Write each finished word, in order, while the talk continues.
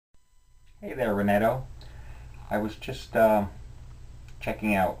Hey there, Renetto. I was just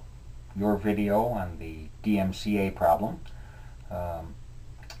checking out your video on the DMCA problem. Um,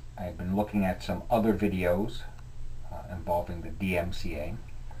 I've been looking at some other videos involving the DMCA.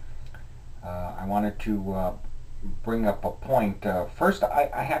 I wanted to bring up a point. First,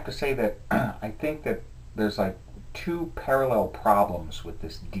 I have to say that I think that there's like two parallel problems with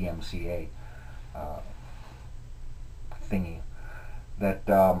this DMCA thingy. That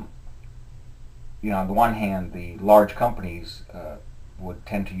on the one hand, the large companies would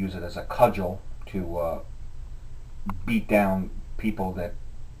tend to use it as a cudgel to beat down people that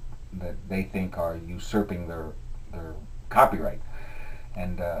they think are usurping their copyright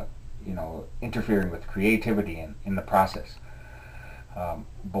and interfering with creativity in the process.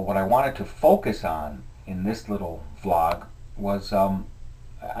 But what I wanted to focus on in this little vlog was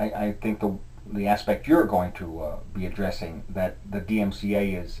I think the aspect you're going to be addressing, that the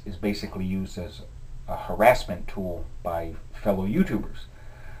DMCA is basically used as a harassment tool by fellow YouTubers.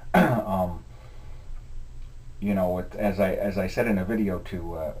 As I said in a video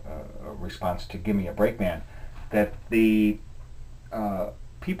to a response to Gimme a Break Man, that the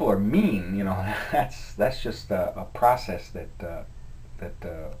people are mean. That's just a process that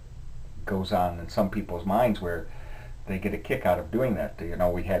goes on in some people's minds where they get a kick out of doing that.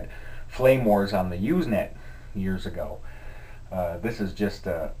 We had flame wars on the Usenet years ago. This is just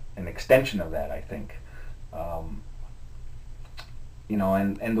an extension of that, I think. And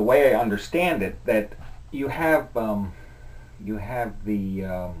the way I understand it, that you have the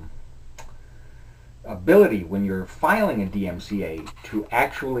ability when you're filing a DMCA to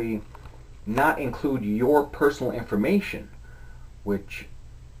actually not include your personal information, which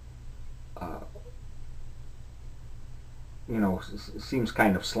seems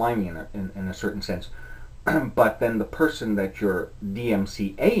kind of slimy in a certain sense. But then the person that you're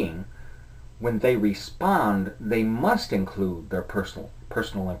DMCAing, when they respond, they must include their personal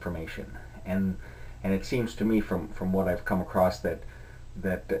information. And it seems to me from what I've come across that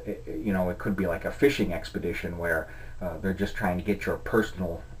it could be like a fishing expedition where they're just trying to get your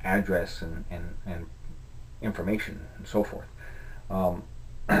personal address and information and so forth.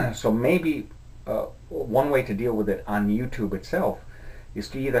 So maybe one way to deal with it on YouTube itself is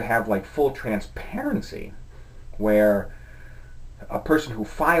to either have like full transparency, where a person who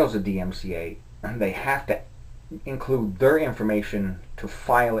files a DMCA, they have to include their information to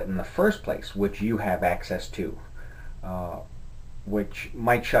file it in the first place, which you have access to, which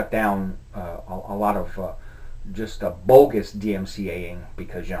might shut down a lot of just a bogus DMCAing,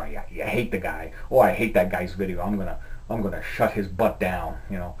 because you hate the guy. Oh, I hate that guy's video. I'm gonna shut his butt down.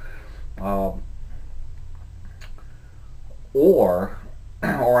 Or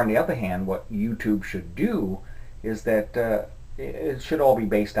on the other hand, what YouTube should do is that it should all be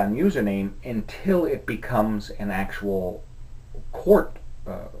based on username until it becomes an actual court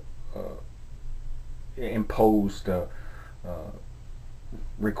imposed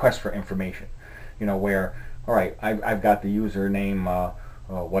request for information. Where, all right, I've got the username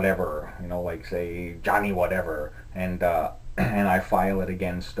whatever, like say Johnny whatever, and I file it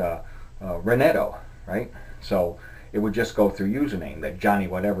against Renetto, right? So it would just go through username, that Johnny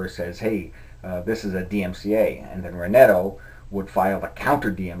whatever says, hey, this is a DMCA, and then Renetto would file the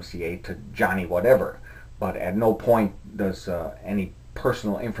counter DMCA to Johnny whatever. But at no point does any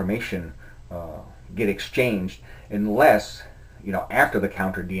personal information get exchanged unless, after the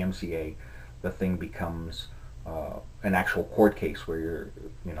counter DMCA, the thing becomes an actual court case where you're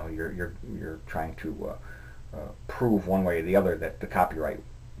trying to prove one way or the other that the copyright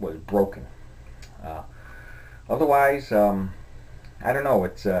was broken. Otherwise, I don't know.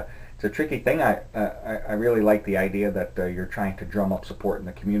 It's a tricky thing. I really like the idea that you're trying to drum up support in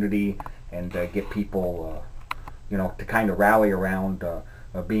the community and get people, to kind of rally around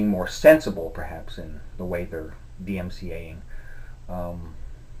being more sensible, perhaps, in the way they're DMCAing. Oh,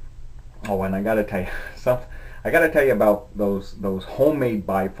 and I got to tell you something. I got to tell you about those homemade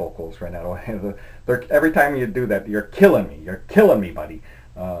bifocals, Renetto. Every time you do that, you're killing me. You're killing me, buddy.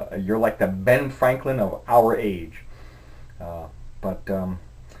 You're like the Ben Franklin of our age. But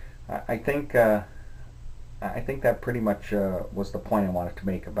I think that pretty much was the point I wanted to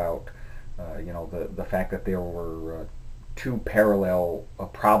make about the fact that there were two parallel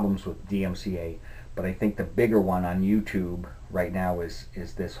problems with DMCA. But I think the bigger one on YouTube right now is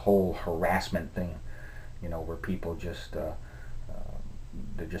this whole harassment thing, where people just they're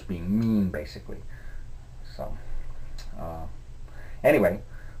just being mean, basically. So anyway,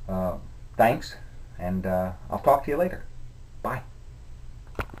 thanks, and I'll talk to you later. Bye.